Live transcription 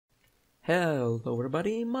Hello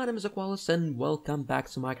everybody, my name is Equalas and welcome back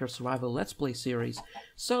to Minecraft Survival Let's Play series.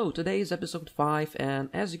 So today is episode 5 and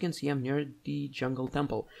as you can see I'm near the jungle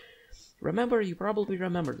temple. You probably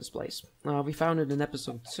remember this place. We found it in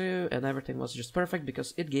episode 2 and everything was just perfect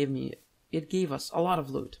because it gave us a lot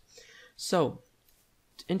of loot. So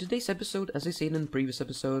in today's episode, as I said in the previous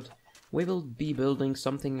episode, we will be building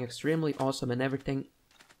something extremely awesome and everything,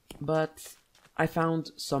 but I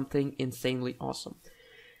found something insanely awesome.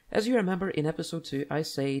 As you remember, in episode 2, I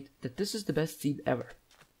said that this is the best seed ever.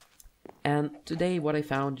 And today what I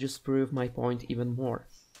found just proved my point even more.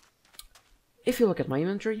 If you look at my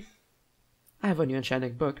inventory, I have a new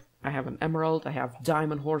enchanting book, I have an emerald, I have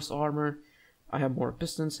diamond horse armor, I have more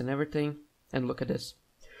pistons and everything. And look at this.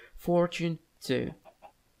 Fortune 2.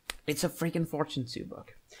 It's a freaking Fortune 2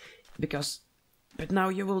 book. But now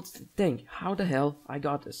you will think, how the hell I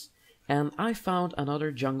got this? And I found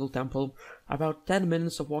another jungle temple about 10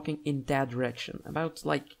 minutes of walking in that direction.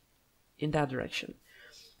 In that direction.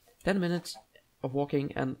 10 minutes of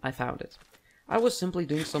walking and I found it. I was simply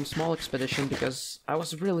doing some small expedition because I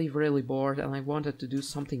was really bored and I wanted to do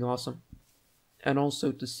something awesome. And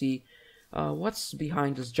also to see what's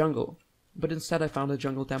behind this jungle. But instead I found a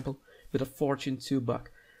jungle temple with a Fortune 2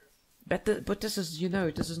 book. But this is,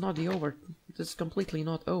 this is not the over. This is completely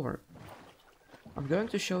not over. I'm going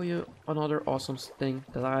to show you another awesome thing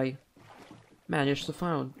that I managed to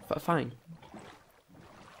find.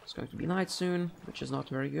 It's going to be night soon, which is not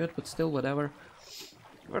very good, but still whatever.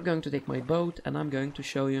 We're going to take my boat and I'm going to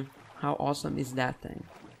show you how awesome is that thing.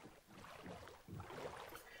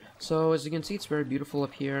 So as you can see, it's very beautiful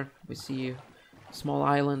up here. We see a small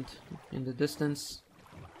island in the distance.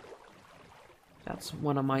 That's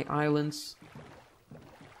one of my islands.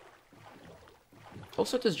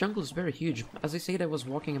 Also, this jungle is very huge. As I said, I was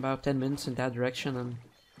walking about 10 minutes in that direction and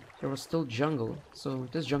there was still jungle. So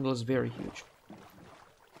this jungle is very huge.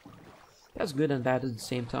 That's good and bad at the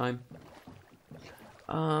same time.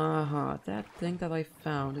 That thing that I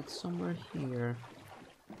found, it's somewhere here.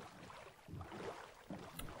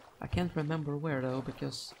 I can't remember where though,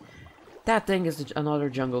 because that thing is another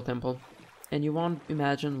jungle temple. And you won't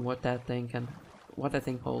imagine what that thing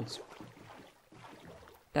holds.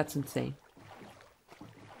 That's insane.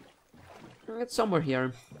 It's somewhere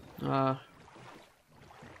here. I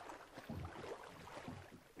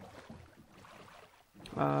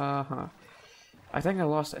think I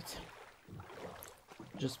lost it.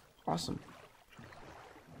 Just awesome.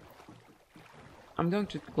 I'm going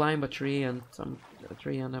to climb a tree and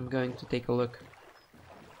I'm going to take a look.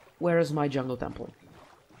 Where is my jungle temple?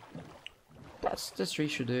 This tree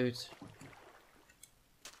should do it.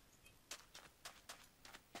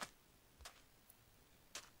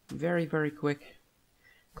 Very quick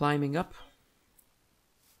climbing up.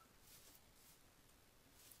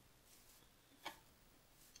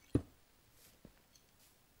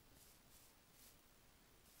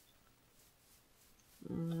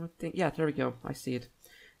 Yeah, there we go. I see it.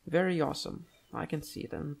 Very awesome. I can see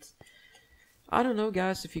it, and I don't know,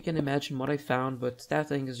 guys, if you can imagine what I found, but that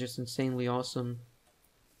thing is just insanely awesome.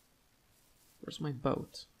 Where's my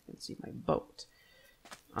boat? I can see my boat.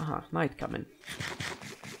 Night coming.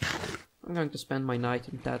 I'm going to spend my night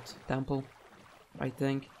in that temple, I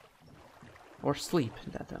think. Or sleep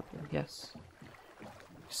in that temple, yes.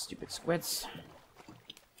 Stupid squids.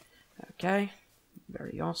 Okay,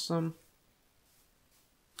 very awesome.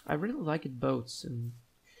 I really like boats, and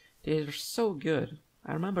they're so good.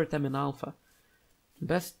 I remember them in Alpha.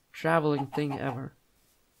 Best traveling thing ever.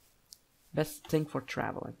 Best thing for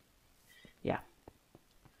traveling. Yeah.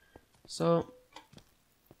 So,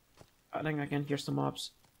 I think I can hear some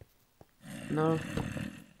mobs. No?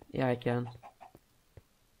 Yeah, I can.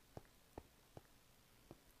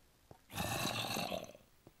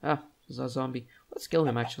 Ah, there's a zombie. Let's kill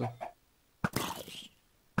him, actually.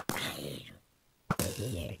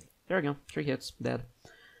 There we go. 3 hits. Dead.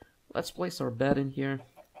 Let's place our bed in here.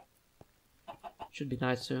 Should be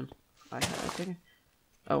nice soon. I think...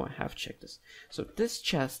 Oh, I have checked this. So this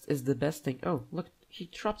chest is the best thing. Oh, look. He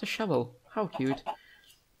dropped a shovel. How cute.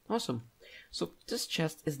 Awesome. So this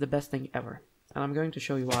chest is the best thing ever. And I'm going to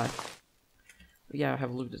show you why. Yeah, I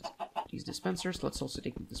have looted these dispensers. Let's also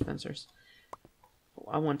take the dispensers.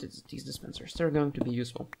 I wanted these dispensers. They're going to be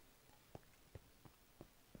useful.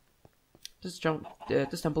 This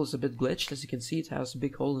temple is a bit glitched. As you can see, it has a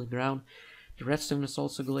big hole in the ground. The redstone is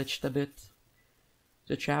also glitched a bit.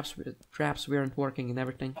 The traps weren't working and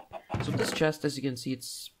everything. So this chest, as you can see,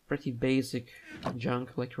 it's pretty basic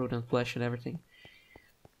junk, like rodent flesh and everything.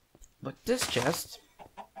 But this chest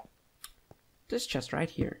right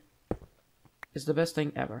here, is the best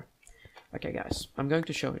thing ever. Okay guys, I'm going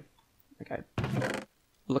to show you. Okay.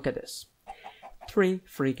 Look at this. 3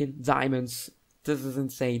 freaking diamonds. This is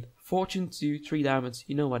insane. Fortune 2, 3 diamonds.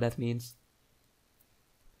 You know what that means.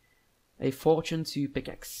 A Fortune 2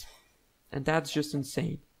 pickaxe. And that's just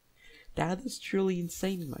insane. That is truly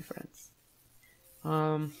insane, my friends.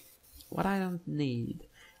 What I don't need.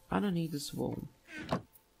 I don't need this wool.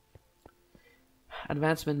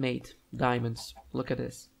 Advancement made. Diamonds. Look at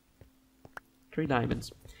this. 3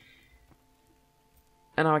 diamonds.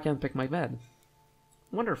 And now I can pick my bed.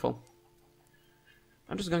 Wonderful.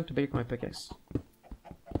 I'm just going to pick my pickaxe.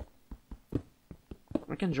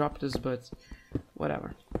 I can drop this, but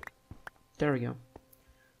whatever. There we go.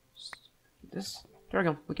 There we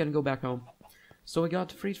go. We can go back home. So we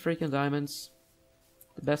got 3 freaking diamonds.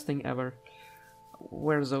 The best thing ever.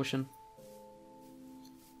 Where's the ocean?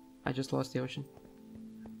 I just lost the ocean.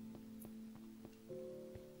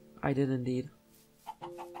 I did indeed.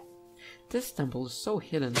 This temple is so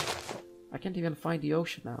hidden. I can't even find the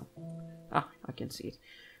ocean now. Ah, I can see it.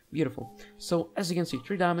 Beautiful. So, as you can see,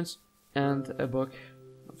 3 diamonds and a book.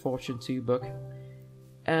 A Fortune 2 book.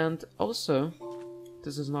 And also,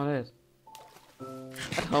 this is not it.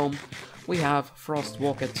 At home, we have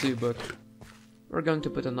Frostwalker 2 book. We're going to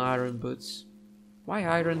put an iron boots. Why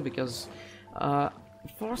iron? Because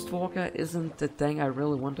Frostwalker isn't the thing I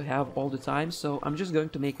really want to have all the time, so I'm just going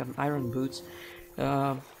to make an iron boots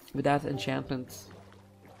with that enchantment.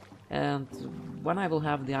 And when I will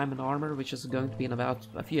have the diamond armor, which is going to be in about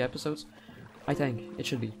a few episodes, I think it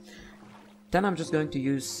should be, then I'm just going to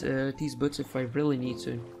use these boots if I really need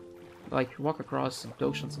to, like walk across the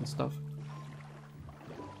oceans and stuff.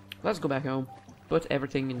 Let's go back home, put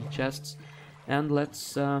everything in chests, and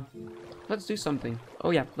let's do something.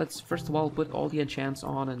 Oh yeah, let's first of all put all the enchants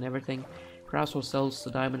on and everything. Craft ourselves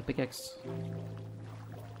the diamond pickaxe.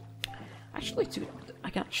 Actually, I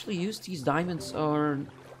can actually use these diamonds, or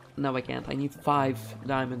no, I can't. I need 5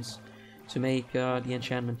 diamonds to make the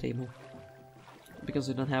enchantment table because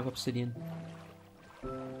I don't have obsidian.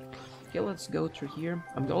 Okay, let's go through here.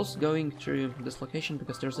 I'm also going through this location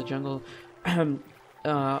because there's a jungle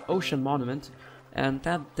ocean monument, and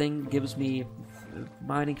that thing gives me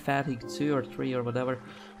mining fatigue 2 or 3 or whatever,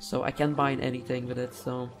 so I can't mine anything with it,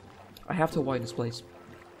 so I have to avoid this place.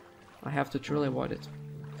 I have to truly avoid it.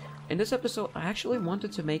 In this episode, I actually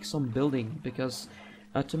wanted to make some building because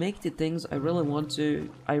to make the things I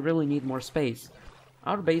really need more space.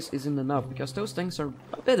 Our base isn't enough because those things are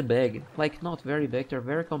a bit big, like not very big, they're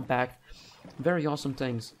very compact, very awesome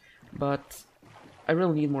things, but I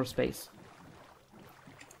really need more space.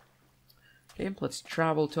 Okay, let's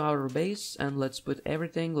travel to our base and let's put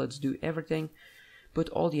everything, let's do everything, put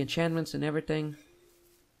all the enchantments and everything.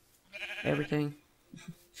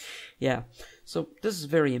 Yeah, so this is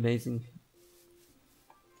very amazing.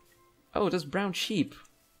 Oh, this brown sheep.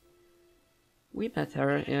 We met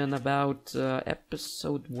her in about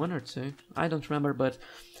episode 1 or 2. I don't remember, but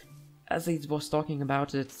as it was talking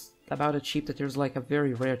about it, about a sheep, that there's like a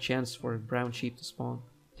very rare chance for a brown sheep to spawn.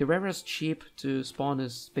 The rarest sheep to spawn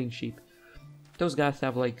is pink sheep. Those guys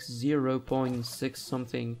have like 0.6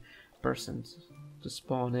 something % to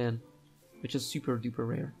spawn in, which is super duper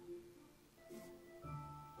rare.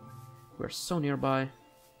 We're so nearby.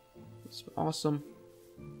 It's awesome.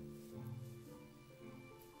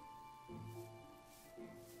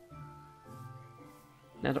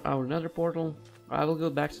 Now our nether portal. I will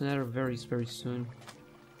go back to nether very soon,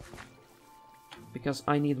 because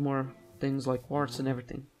I need more things like quartz and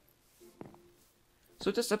everything.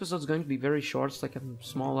 So this episode is going to be very short. It's like a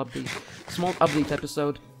small update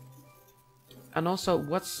episode. And also,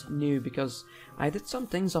 what's new, because I did some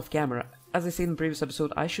things off camera. As I said in the previous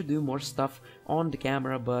episode, I should do more stuff on the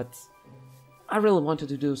camera, but I really wanted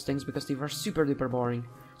to do those things because they were super duper boring.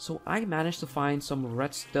 So I managed to find some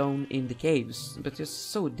redstone in the caves, but it's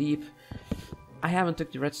so deep. I haven't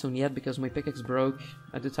took the redstone yet because my pickaxe broke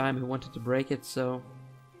at the time I wanted to break it, so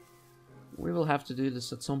we will have to do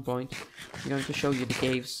this at some point. I'm going to show you the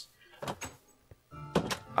caves.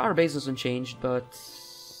 Our base hasn't changed, but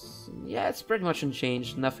yeah, it's pretty much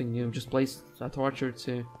unchanged, nothing new. Just placed a torch or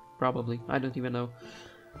 2, probably. I don't even know.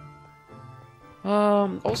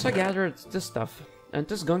 Also I gathered this stuff, and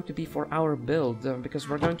this is going to be for our build, because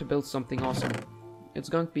we're going to build something awesome. It's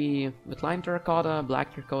going to be with lime terracotta,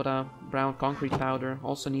 black terracotta, brown concrete powder.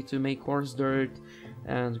 Also need to make coarse dirt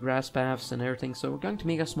and grass paths and everything. So we're going to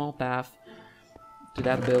make a small path to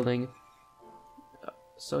that building.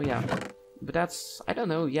 So yeah, but that's, I don't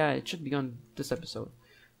know, yeah, it should be on this episode.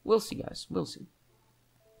 We'll see, guys, we'll see.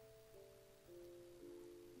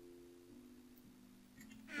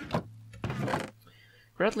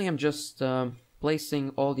 Currently I'm just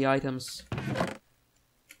placing all the items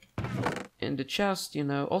in the chest, you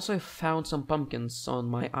know, also I found some pumpkins on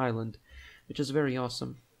my island, which is very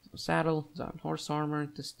awesome. A saddle, that horse armor,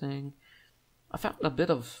 this thing. I found a bit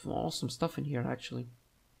of awesome stuff in here, actually.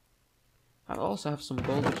 I also have some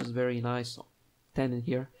gold, which is very nice. 10 in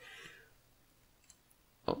here.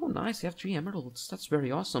 Oh, nice, you have 3 emeralds. That's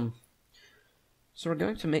very awesome. So we're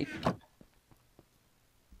going to make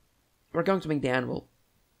the anvil.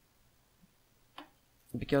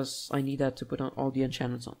 Because I need that to put on all the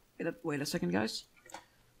enchantments on. Wait a second, guys.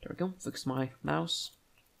 There we go. Fix my mouse.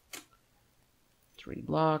 3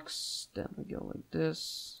 blocks. Then we go like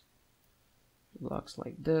this. 3 blocks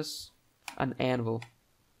like this. An anvil.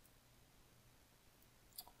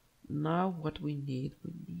 Now what we need,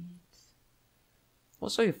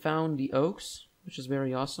 also you found the oaks, which is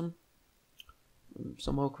very awesome.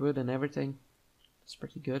 Some oak wood and everything. It's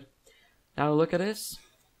pretty good. Now look at this.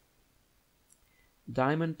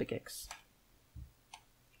 Diamond pickaxe.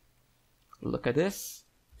 Look at this.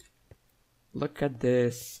 Look at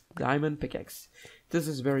this. Diamond pickaxe. This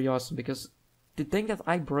is very awesome because the thing that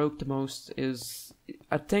I broke the most is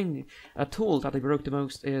a tool that I broke the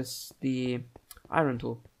most is the iron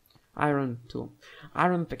tool. Iron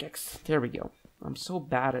pickaxe. There we go. I'm so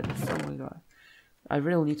bad at this. Oh my god. I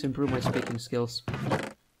really need to improve my speaking skills.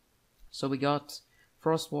 So we got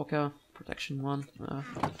Frostwalker, Protection 1,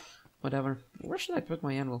 whatever. Where should I put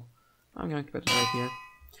my anvil? I'm going to put it right here.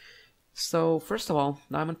 So, first of all,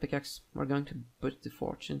 diamond pickaxe. We're going to put the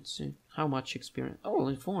fortune to how much experience. Oh,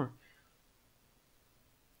 only 4.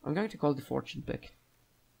 I'm going to call it the fortune pick.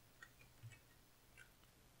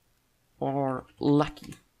 Or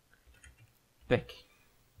lucky pick.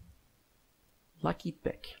 Lucky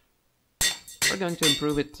pick. We're going to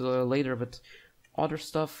improve it later with other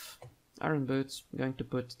stuff. Iron boots. I'm going to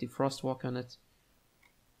put the frostwalk on it.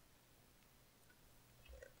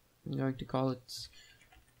 I'm going to call it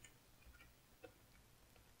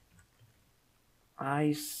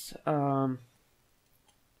ice. No.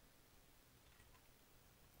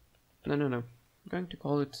 I'm going to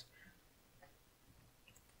call it.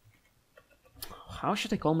 How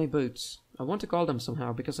should I call my boots? I want to call them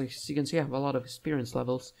somehow because, as you can see, I have a lot of experience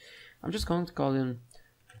levels. I'm just going to call them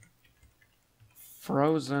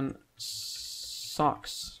frozen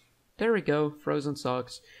socks. There we go, frozen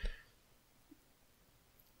socks.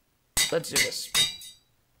 Let's do this.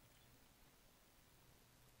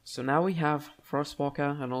 So now we have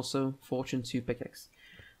Frostwalker and also Fortune 2 pickaxe.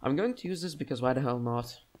 I'm going to use this because why the hell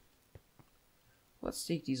not? Let's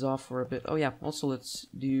take these off for a bit. Oh yeah, also let's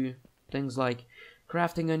do things like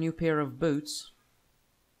crafting a new pair of boots.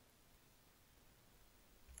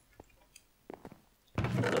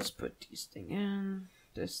 Let's put these thing in.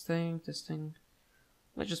 This thing.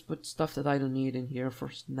 Let's just put stuff that I don't need in here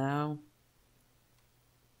for now.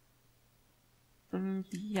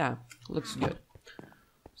 Yeah, looks good.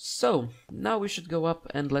 So, now we should go up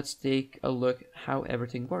and let's take a look how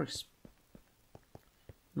everything works.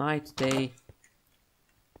 Night, day.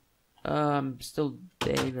 Still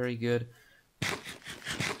day, very good.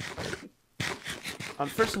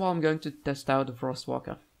 First of all, I'm going to test out the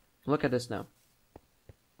Frostwalker. Look at this now.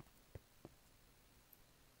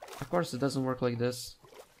 Of course, it doesn't work like this.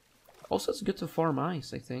 Also, it's good to farm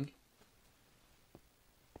ice, I think.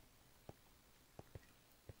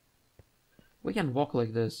 We can walk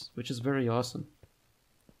like this, which is very awesome.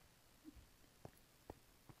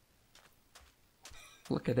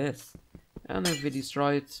 Look at this. And if we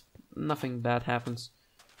destroy it, nothing bad happens.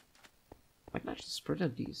 I can actually spread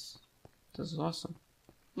out these. This is awesome.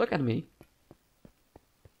 Look at me.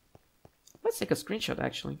 Let's take a screenshot,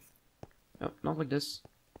 actually. No, not like this.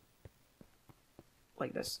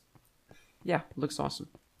 Like this. Yeah, looks awesome.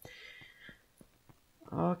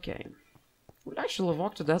 Okay. We'd actually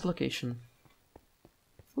walk to that location.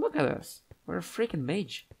 Look at us. We're a freaking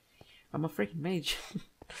mage. I'm a freaking mage.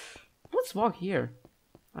 Let's walk here.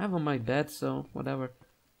 I have on my bed, so whatever.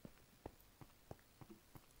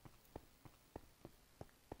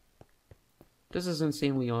 This is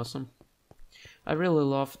insanely awesome. I really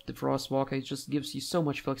love the Frostwalker. It just gives you so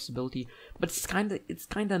much flexibility. But it's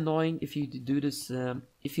kinda annoying if you do this.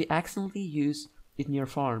 If you accidentally use it in your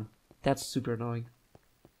farm, that's super annoying.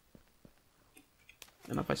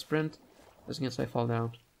 And if I sprint, as soon as I fall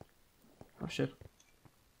down. Oh shit!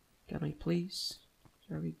 Can I please?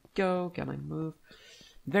 There we go. Can I move?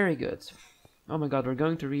 Very good. Oh my god, we're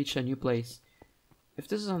going to reach a new place. If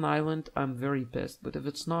this is an island, I'm very pissed. But if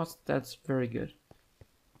it's not, that's very good.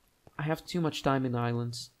 I have too much time in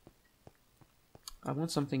islands. I want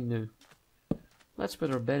something new. Let's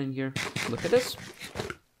put our bed in here. Look at this.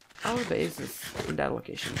 Our base is in that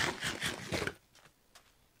location.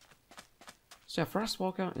 So yeah,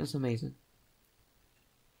 Frostwalker is amazing.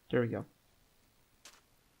 There we go.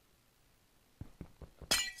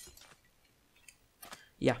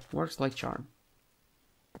 Yeah, works like charm.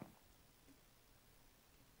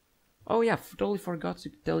 Oh yeah, totally forgot to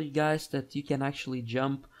tell you guys that you can actually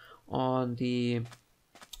jump on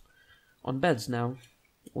beds now,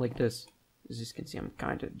 like this. As you can see, I'm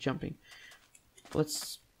kind of jumping. I'm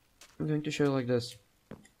going to show you like this.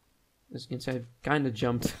 As you can see, I kind of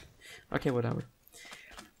jumped. Okay, whatever.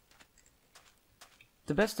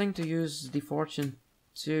 The best thing to use the Fortune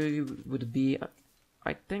 2 would be,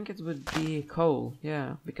 I think it would be coal,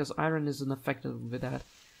 yeah, because iron isn't effective with that.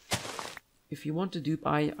 If you want to dupe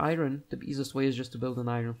iron, the easiest way is just to build an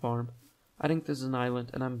iron farm. I think this is an island,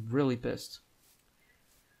 and I'm really pissed.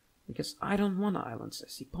 Because I don't want islands. I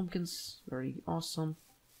see pumpkins, very awesome.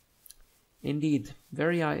 Indeed,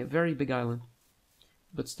 very big island.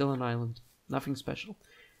 But still an island, nothing special.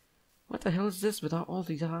 What the hell is this without all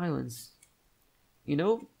these islands? You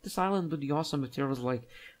know, this island would be awesome if there was like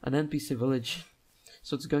an NPC village.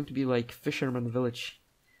 So it's going to be like Fisherman Village.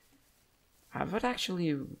 But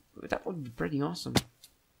actually, that would be pretty awesome.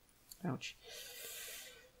 Ouch.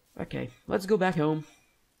 Okay, let's go back home.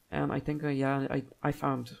 And I think, yeah, I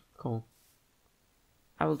found coal.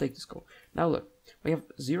 I will take this coal. Now look, we have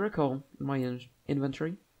 0 coal in my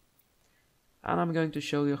inventory. And I'm going to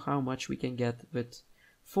show you how much we can get with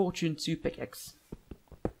Fortune 2 pickaxe.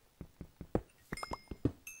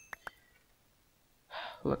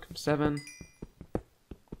 Look, 7.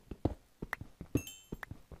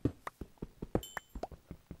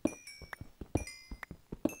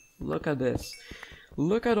 Look at this.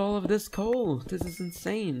 Look at all of this coal. This is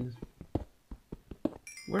insane.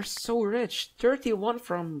 We're so rich. 31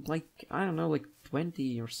 from like, I don't know, like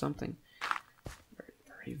 20 or something.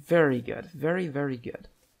 Very good. Very good.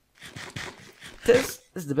 This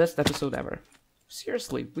is the best episode ever.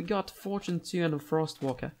 Seriously, we got Fortune 2 and a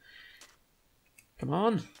Frostwalker. Come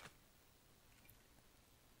on.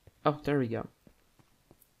 Oh, there we go.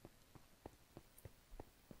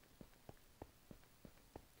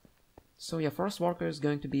 So yeah, Frostwalker is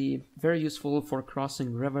going to be very useful for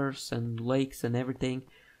crossing rivers and lakes and everything.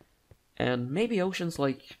 And maybe oceans,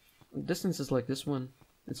 like distances like this one.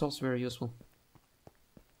 It's also very useful.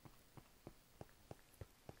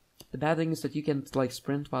 The bad thing is that you can't like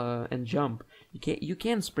sprint and jump. You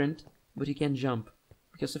can sprint, but you can't jump.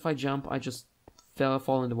 Because if I jump, I just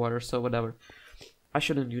fall in the water, so whatever. I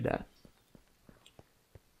shouldn't do that.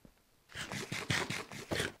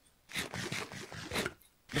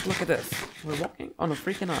 But look at this. We're walking on a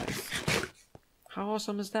freaking ice. How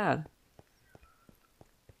awesome is that?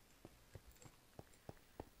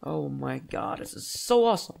 Oh my god, this is so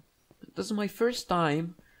awesome. This is my first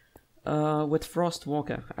time with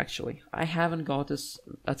Frostwalker, actually. I haven't got this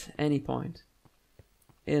at any point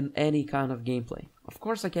in any kind of gameplay. Of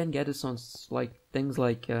course I can get this on like things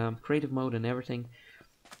like creative mode and everything.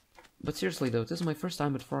 But seriously though, this is my first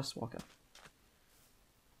time with Frostwalker.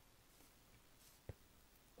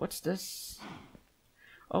 What's this?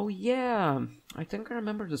 Oh yeah, I think I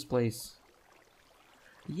remember this place.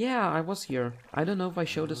 Yeah, I was here. I don't know if I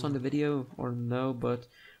showed this on the video or no, but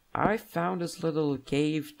I found this little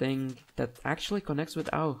cave thing that actually connects with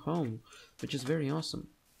our home, which is very awesome.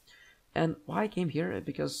 And why I came here?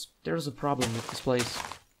 Because there's a problem with this place.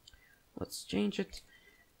 Let's change it.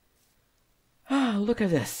 Ah, look at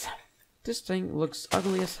this. This thing looks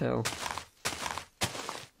ugly as hell.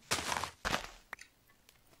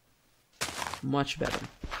 Much better.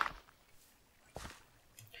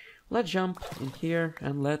 Let's jump in here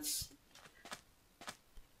and let's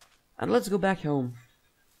go back home.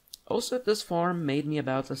 Also, this farm made me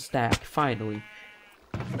about a stack, finally.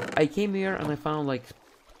 I came here and I found like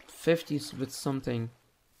 50 with something.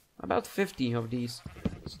 About 50 of these.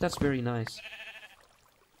 So that's very nice.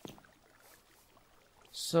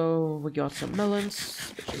 So we got some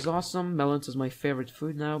melons, which is awesome. Melons is my favorite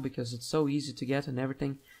food now because it's so easy to get and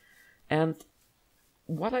everything. And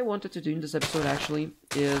what I wanted to do in this episode actually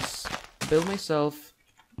is build myself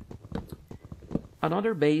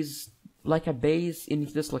another base, like a base in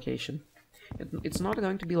this location. It's not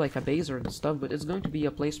going to be like a base or stuff, but it's going to be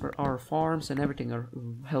a place where our farms and everything are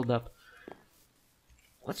held up.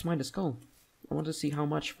 Let's mine this coal. I want to see how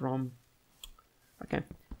much from... Okay.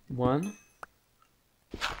 1,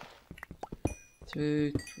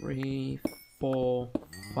 2, 3, 4,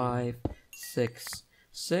 5, 6.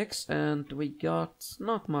 6, and we got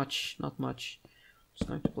not much. Just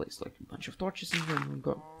going to place like a bunch of torches in here, and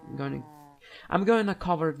I'm going to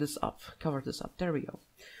cover this up. There we go.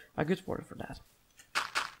 A good word for that.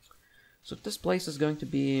 So this place is going to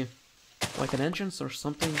be like an entrance or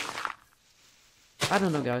something. I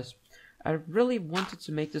don't know, guys. I really wanted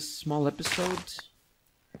to make this small episode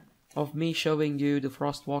of me showing you the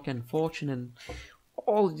frost walk and fortune and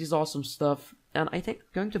all this awesome stuff. And I think I'm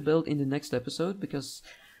going to build in the next episode because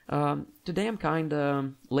today I'm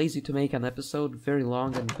kinda lazy to make an episode very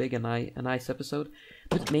long and big and a nice episode.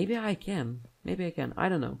 But maybe I can. Maybe I can. I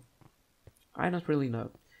don't know. I don't really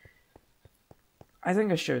know. I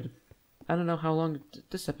think I should. I don't know how long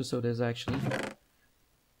this episode is actually.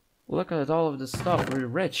 Look at all of this stuff. We're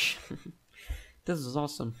rich. This is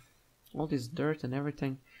awesome. All this dirt and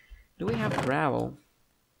everything. Do we have gravel?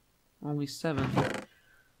 Only 7.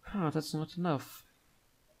 That's not enough.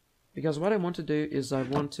 Because what I want to do is I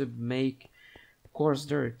want to make coarse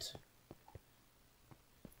dirt.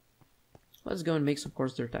 Let's go and make some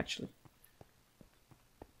coarse dirt actually.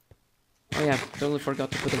 Oh yeah, totally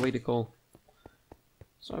forgot to put away the coal.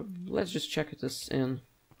 So let's just check this in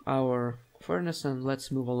our furnace and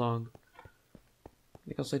let's move along.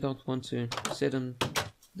 Because I don't want to sit in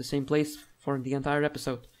the same place for the entire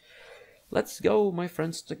episode. Let's go, my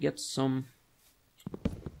friends, to get some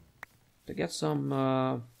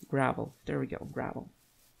gravel. There we go, gravel.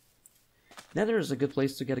 Nether is a good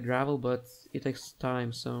place to get gravel, but it takes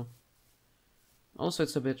time, so also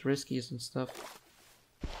it's a bit risky and stuff.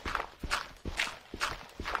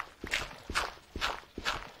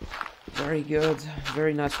 Very good,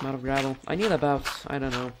 very nice amount of gravel. I need about, I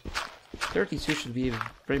don't know, 32 should be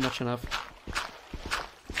very much enough.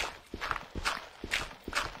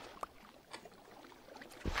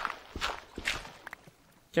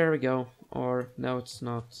 There we go. Or, no, it's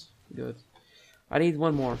not good. I need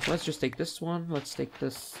one more. Let's just take this one. Let's take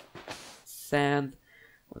this sand.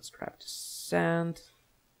 Let's grab the sand.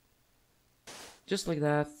 Just like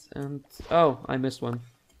that. And, oh, I missed one.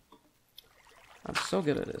 I'm so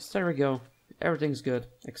good at this. There we go. Everything's good.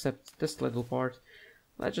 Except this little part.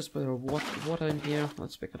 Let's just put our water in here.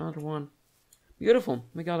 Let's pick another one. Beautiful.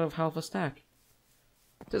 We got half a stack.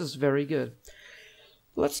 This is very good.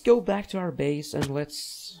 Let's go back to our base and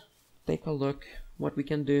let's take a look what we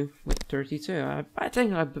can do with 32. I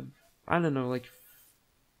think I don't know, like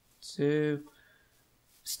 2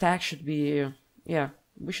 stack should be yeah,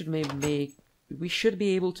 we should we should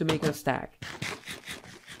be able to make a stack.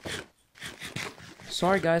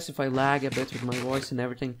 Sorry guys if I lag a bit with my voice and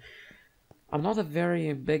everything. I'm not a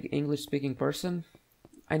very big English speaking person.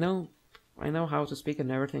 I know how to speak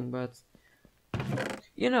and everything, but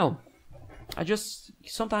you know, I just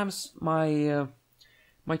sometimes my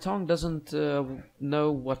tongue doesn't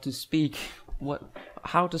know what to speak,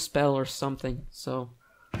 how to spell or something. So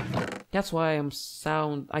that's why I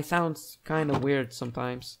sound kind of weird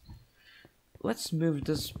sometimes. Let's move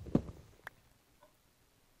this.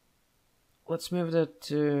 Let's move that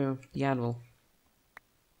to the anvil.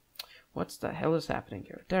 What the hell is happening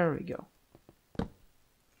here? There we go.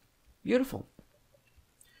 Beautiful.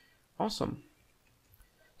 Awesome.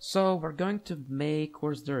 So we're going to make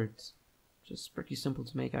coarse dirt. Just pretty simple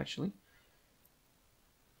to make actually.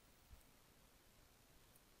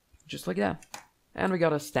 Just like that. And we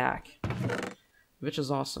got a stack. Which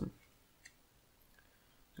is awesome.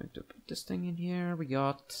 Going to put this thing in here. We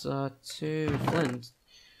got 2 flint.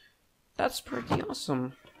 That's pretty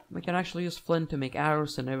awesome. We can actually use flint to make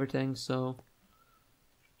arrows and everything, so...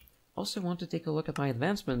 Also want to take a look at my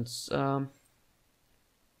advancements. Oh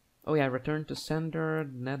yeah, return to sender,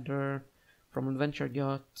 nether, from adventure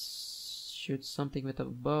got, shoot something with a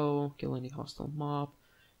bow, kill any hostile mob,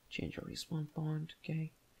 change your respawn point,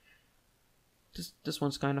 okay. This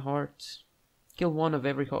one's kinda hard. Kill 1 of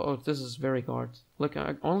every, oh this is very hard. Look,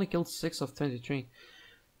 I only killed 6 of 23.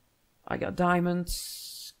 I got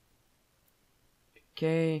diamonds.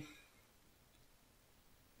 Okay.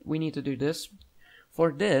 We need to do this.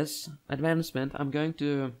 For this advancement, I'm going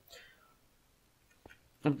to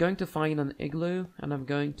find an igloo, and I'm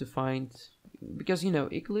going to find, because you know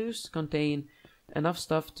igloos contain enough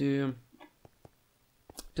stuff to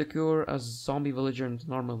cure a zombie villager and a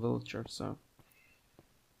normal villager. So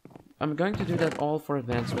I'm going to do that all for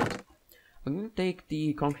advancement. I'm going to take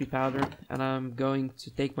the concrete powder, and I'm going to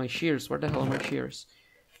take my shears. Where the hell are my shears?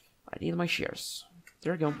 I need my shears.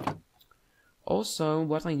 There we go. Also,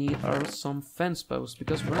 what I need are some fence posts,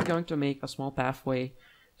 because we're going to make a small pathway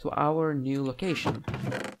to our new location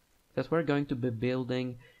that we're going to be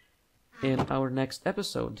building in our next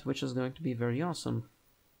episode, which is going to be very awesome.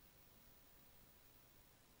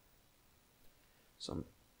 So,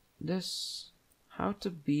 how to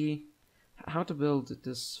build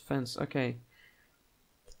this fence. Okay.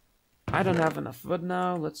 I don't have enough wood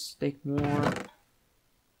now. Let's take more.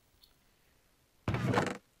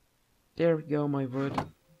 There we go, my wood.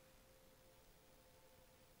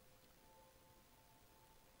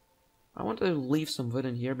 I want to leave some wood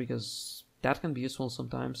in here because that can be useful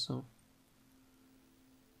sometimes, so...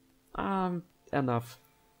 enough.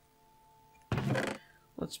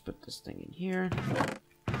 Let's put this thing in here.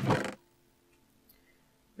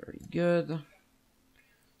 Very good.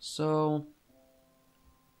 So...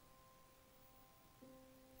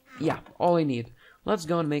 yeah, all I need. Let's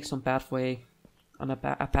go and make some pathway on a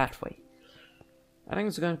pathway. I think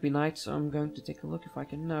it's going to be night, so I'm going to take a look if I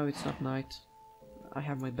can. No, it's not night. I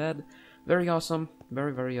have my bed. Very awesome.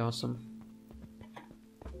 Very, very awesome.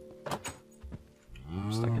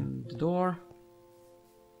 Stuck in the door.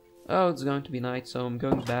 Oh, it's going to be night, so I'm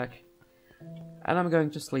going back. And I'm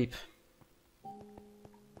going to sleep.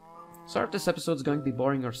 Sorry if this episode's going to be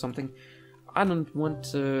boring or something. I didn't want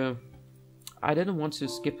to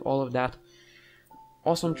skip all of that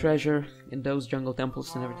awesome treasure in those jungle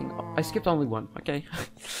temples and everything. I skipped only one, okay?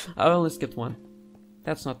 I only skipped one.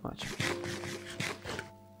 That's not much.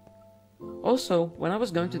 Also, when I was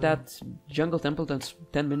going to that jungle temple, that's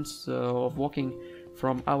 10 minutes of walking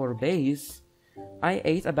from our base, I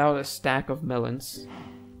ate about a stack of melons.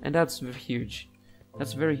 And that's huge.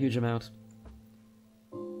 That's a very huge amount.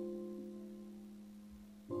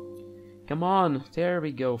 Come on, there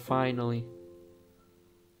we go, finally.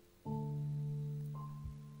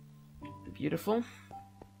 Beautiful.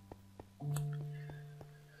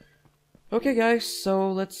 Okay guys,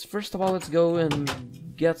 so let's first of all let's go and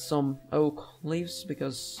get some oak leaves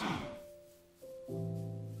because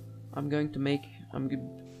I will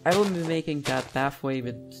be making that pathway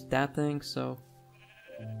with that thing, so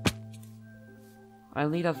I'll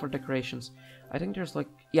need that for decorations. I think there's like,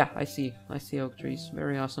 yeah, I see oak trees,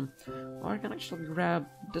 very awesome. Or I can actually grab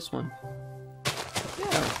this one.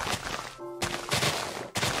 Yeah.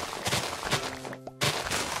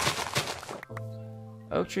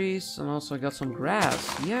 Oak trees, and also I got some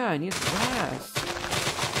grass. Yeah, I need grass.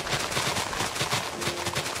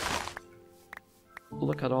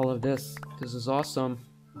 Look at all of this. This is awesome.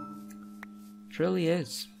 It really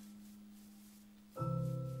is.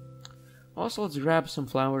 Also, let's grab some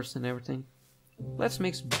flowers and everything. Let's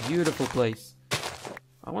make a beautiful place.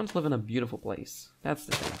 I want to live in a beautiful place. That's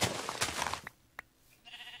the thing.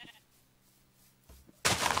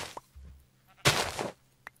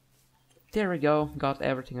 There we go, got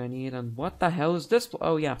everything I need. And what the hell is this?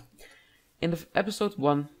 Oh yeah, in the episode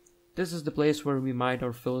 1, this is the place where we mined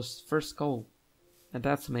our first coal. And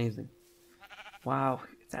that's amazing. Wow,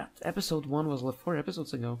 that episode 1 was like 4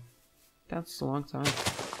 episodes ago. That's a long time.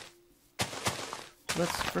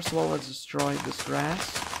 First of all, let's destroy this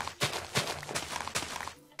grass.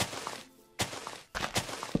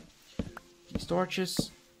 These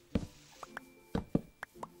torches.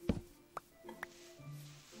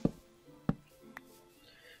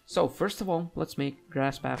 So, first of all, let's make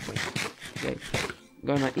grass pathways. Okay,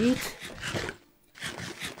 gonna eat.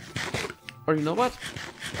 Or you know what?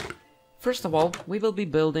 First of all, we will be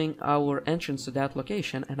building our entrance to that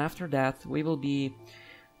location, and after that, we will be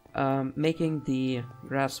making the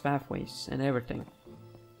grass pathways and everything.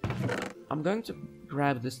 I'm going to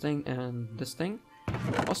grab this thing and this thing.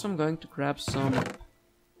 Also, I'm going to grab some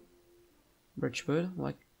birchwood,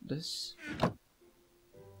 like this.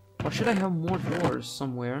 Or should I have more doors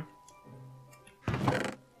somewhere?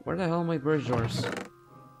 Where the hell are my birch doors?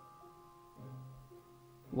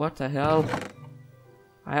 What the hell?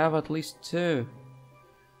 I have at least 2.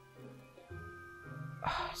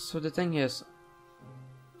 So the thing is,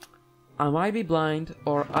 I might be blind,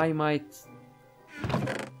 or I might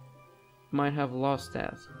have lost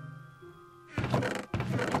that.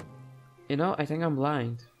 You know, I think I'm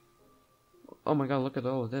blind. Oh my god, look at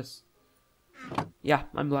all of this. Yeah,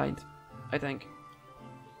 I'm blind, I think.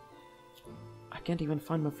 I can't even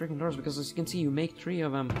find my freaking doors because, as you can see, you make 3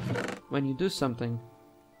 of them when you do something.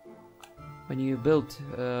 When you build.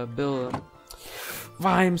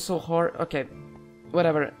 Why I'm so hard. Okay,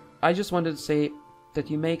 whatever. I just wanted to say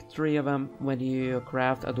that you make 3 of them when you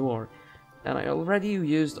craft a door, and I already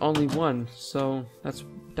used only 1, so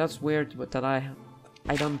that's weird. But that I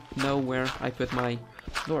don't know where I put my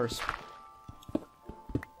doors.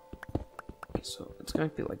 So it's going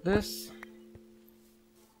to be like this.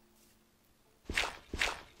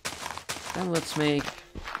 Then let's make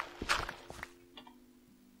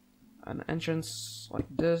an entrance like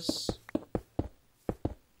this.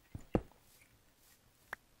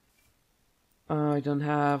 I don't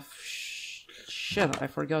have... shit, I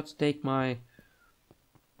forgot to take my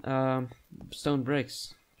stone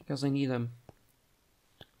bricks, because I need them.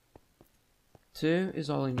 2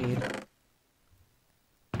 is all I need.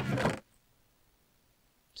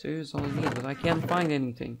 2 is all I need, but I can't find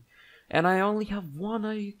anything. And I only have 1,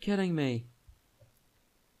 are you kidding me?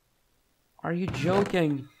 Are you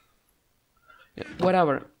joking? Yeah,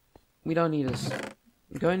 whatever. We don't need this.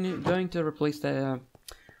 Going to replace the...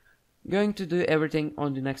 going to do everything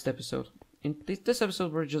on the next episode. In this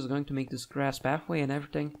episode, we're just going to make this grass pathway and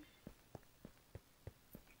everything.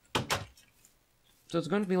 So it's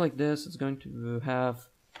going to be like this. It's going to have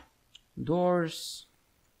doors.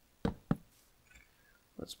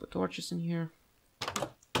 Let's put torches in here.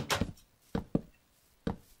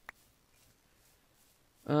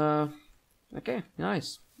 Okay,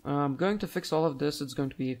 nice. I'm going to fix all of this. It's going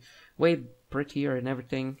to be way prettier and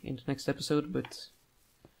everything in the next episode, but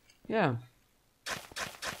yeah.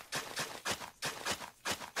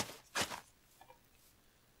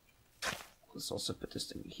 Let's also put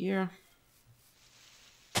this thing here.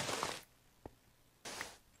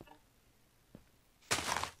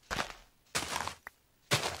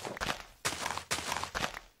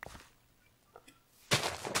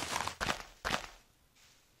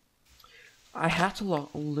 I had to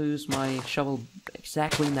lose my shovel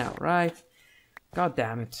exactly now, right? God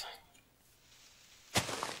damn it.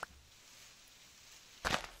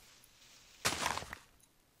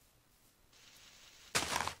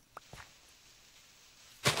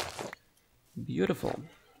 Beautiful.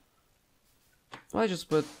 Well, I just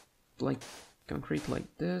put like concrete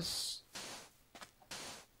like this.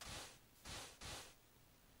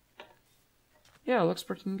 Yeah, looks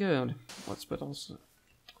pretty good. Let's put also...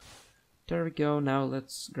 There we go. Now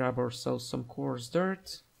let's grab ourselves some coarse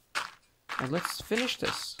dirt and let's finish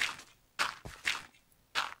this.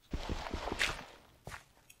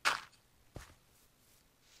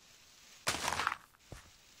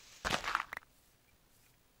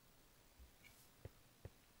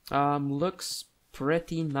 Looks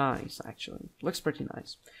pretty nice, actually. Looks pretty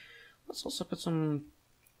nice. Let's also put some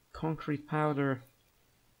concrete powder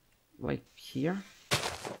like here.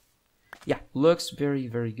 Yeah, looks very,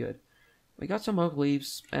 very good. We got some oak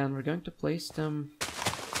leaves, and we're going to place them...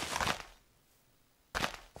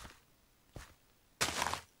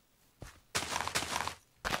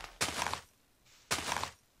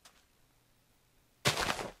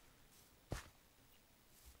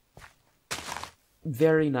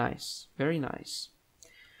 Very nice, very nice.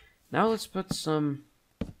 Now let's put some...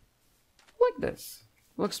 like this.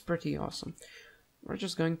 Looks pretty awesome. We're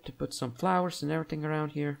just going to put some flowers and everything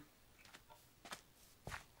around here.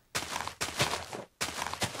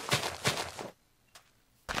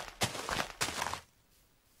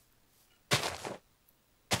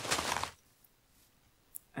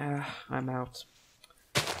 I'm out.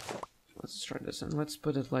 Let's try this and let's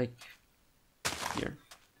put it like here.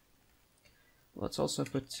 Let's also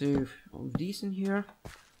put two of these in here.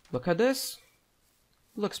 Look at this.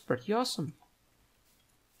 Looks pretty awesome.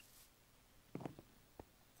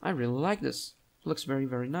 I really like this. Looks very,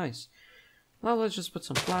 very nice. Now let's just put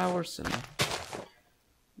some flowers and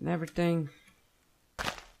everything.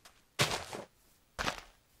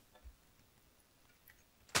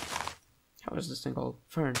 How is this thing called?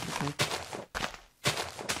 Fern, okay.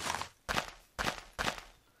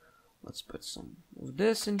 Let's put some of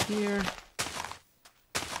this in here.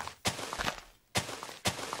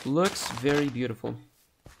 Looks very beautiful.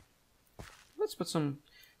 Let's put some...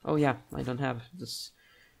 oh yeah, I don't have this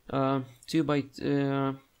 2 by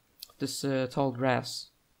this tall grass.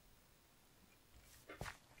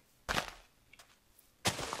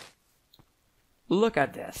 Look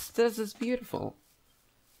at this. This is beautiful.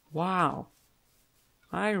 Wow.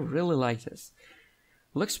 I really like this.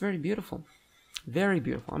 Looks very beautiful. Very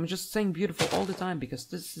beautiful. I'm just saying beautiful all the time because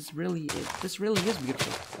this really is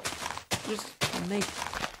beautiful. Just make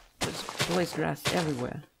this place grass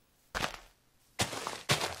everywhere.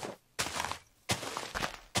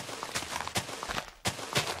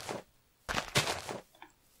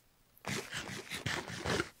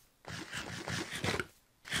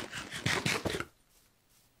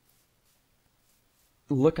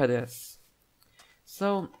 Look at this.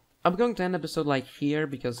 So, I'm going to end episode like here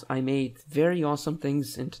because I made very awesome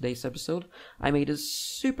things in today's episode. I made a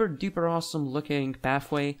super duper awesome looking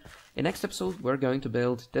pathway. In next episode, we're going to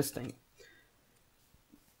build this thing.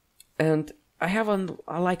 And I have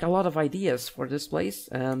like a lot of ideas for this place,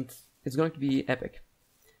 and it's going to be epic.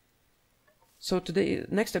 So today,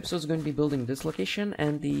 next episode is going to be building this location,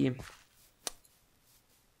 and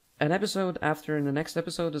an episode after the next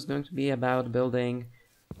episode is going to be about building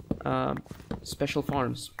special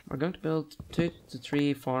farms. We're going to build 2 to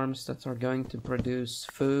 3 farms that are going to produce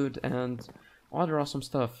food and other awesome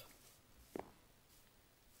stuff.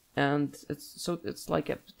 And it's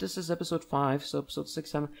like this is episode 5, so episode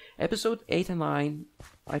 6, 7, episode 8 and 9,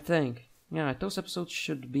 I think. Yeah, those episodes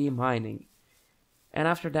should be mining. And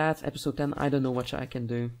after that, episode 10, I don't know what I can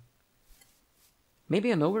do. maybe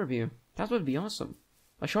an overview. That would be awesome.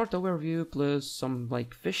 A short overview plus some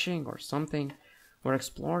like fishing or something, or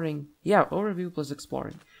exploring. Yeah, overview plus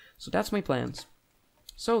exploring. So that's my plans.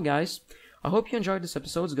 So guys, I hope you enjoyed this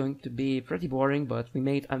episode. It's going to be pretty boring, but we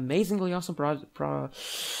made amazingly awesome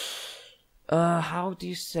how do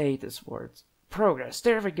you say this word? Progress.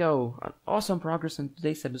 There we go. An awesome progress in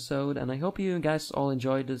today's episode, and I hope you guys all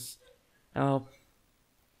enjoyed this.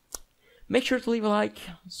 Make sure to leave a like,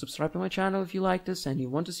 subscribe to my channel if you like this and you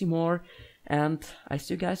want to see more, and I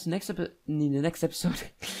see you guys in the next episode.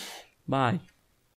 Bye.